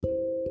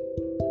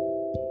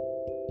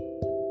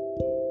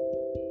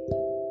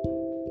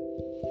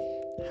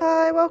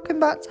Hi, welcome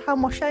back to How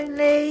Much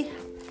Only,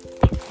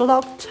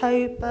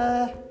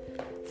 Vlogtober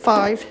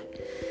 5.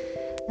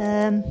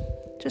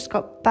 Just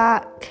got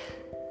back.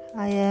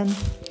 I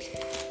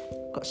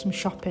got some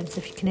shopping, so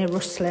if you can hear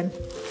rustling.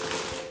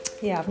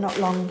 Yeah, I've not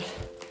long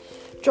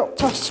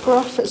dropped Oscar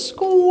off at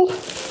school.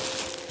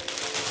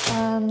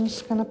 And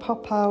just going to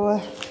pop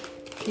our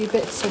few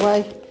bits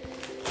away.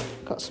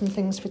 Got some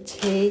things for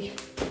tea.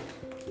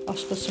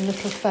 Oscar's some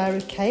little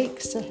fairy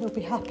cakes, so he'll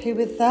be happy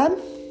with them.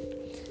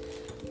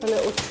 A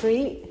little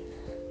treat.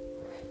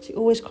 He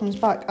always comes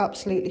back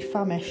absolutely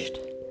famished.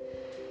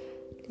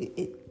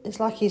 It's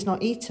like he's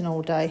not eaten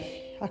all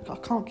day. I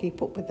can't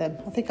keep up with him.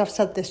 I think I've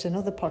said this in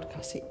other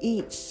podcasts. He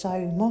eats so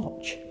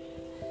much.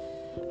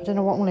 I don't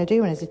know what I'm going to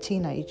do when he's a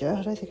teenager.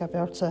 I don't think I'll be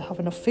able to have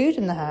enough food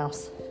in the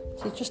house.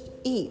 So he just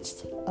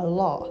eats a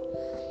lot.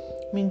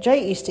 I mean,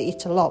 Jake used to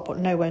eat a lot, but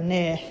nowhere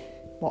near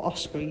what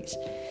Oscar eats.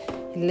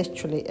 He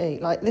literally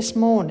ate. Like this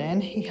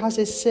morning, he has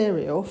his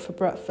cereal for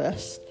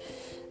breakfast.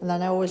 And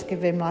then I always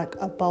give him like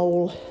a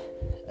bowl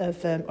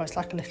of, it's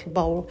like a little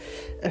bowl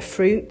of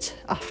fruit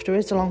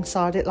afterwards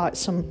alongside it, like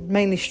some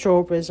mainly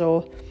strawberries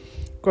or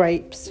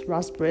grapes,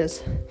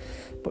 raspberries,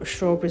 but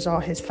strawberries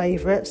are his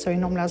favourite, so he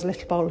normally has a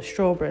little bowl of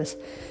strawberries.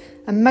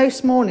 And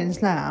most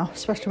mornings now,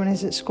 especially when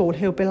he's at school,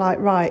 he'll be like,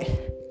 right,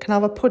 can I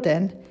have a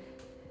pudding?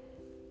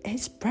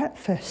 It's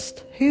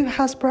breakfast. Who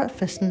has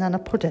breakfast and then a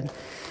pudding?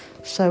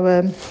 So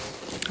I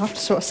have to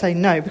sort of say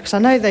no, because I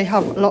know they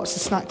have lots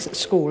of snacks at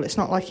school. It's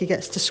not like he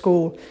gets to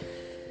school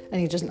and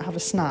he doesn't have a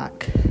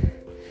snack,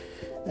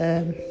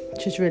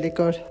 which is really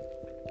good.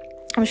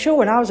 I'm sure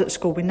when I was at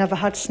school we never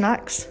had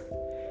snacks.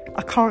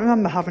 I can't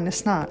remember having a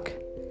snack,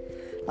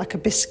 like a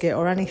biscuit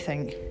or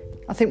anything.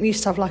 I think we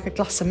used to have like a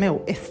glass of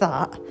milk, if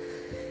that,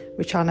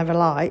 which I never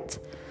liked.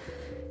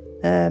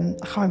 I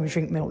can't even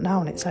drink milk now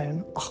on its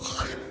own.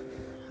 Ugh.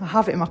 I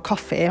have it in my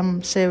coffee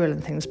and cereal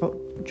and things,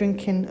 but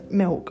drinking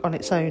milk on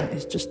its own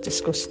is just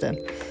disgusting.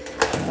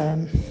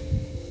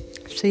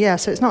 So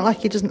it's not like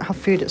he doesn't have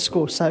food at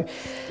school, so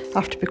I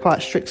have to be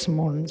quite strict some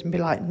mornings and be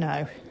like,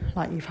 no,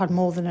 like you've had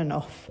more than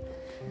enough.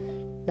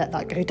 Let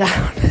that go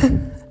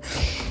down.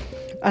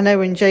 I know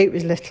when Jake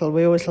was little,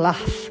 we always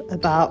laugh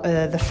about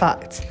the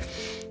fact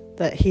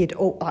that he'd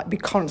be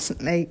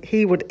constantly,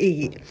 he would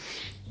eat.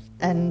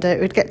 And it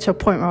would get to a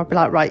point where I'd be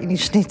like, right, you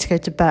just need to go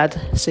to bed,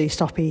 so you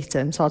stop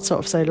eating. So I'd sort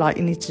of say, like,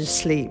 you need to just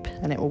sleep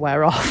and it will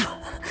wear off.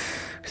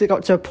 Because it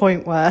got to a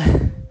point where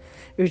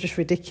it was just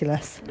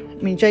ridiculous. I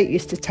mean, Jake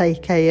used to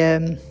take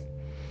a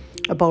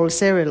bowl of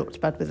cereal up to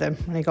bed with him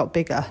when he got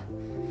bigger.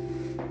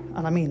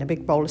 And I mean a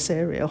big bowl of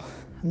cereal.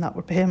 And that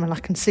would be him. And I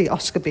can see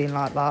Oscar being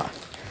like that.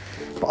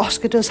 But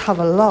Oscar does have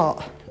a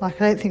lot.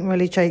 Like, I don't think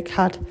really Jake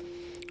had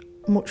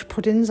much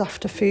puddings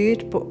after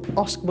food, but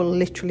Oscar will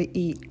literally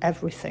eat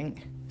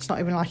everything. It's not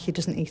even like he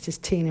doesn't eat his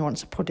tea and he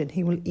wants a pudding.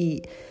 He will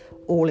eat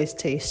all his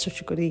tea. He's such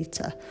a good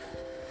eater.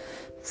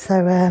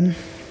 So,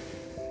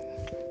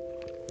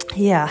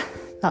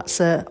 that's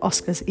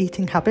Oscar's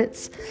eating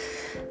habits.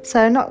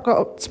 So not got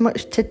up to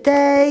much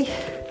today.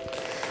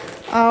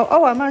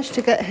 I managed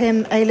to get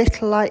him a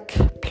little, like,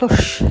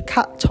 plush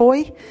cat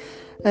toy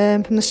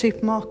from the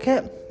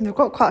supermarket. We've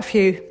got quite a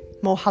few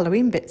more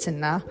Halloween bits in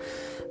now.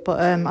 But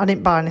I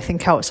didn't buy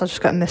anything else. I just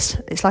got him this.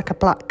 It's like a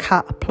black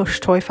cat plush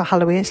toy for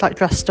Halloween. It's like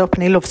dressed up,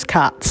 and he loves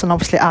cats. And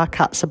obviously our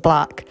cats are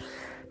black,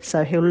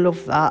 so he'll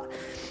love that.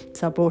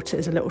 So I bought it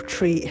as a little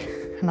treat,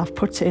 and I've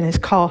put it in his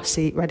car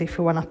seat ready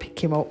for when I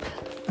pick him up.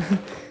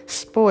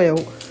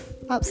 Spoiled.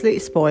 Absolutely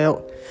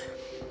spoiled.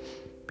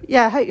 But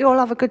yeah, I hope you all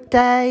have a good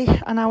day,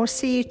 and I will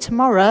see you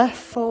tomorrow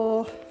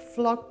for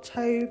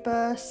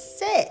Vlogtober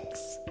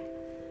 6.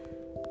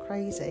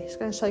 Crazy. It's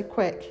going so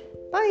quick.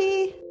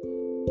 Bye.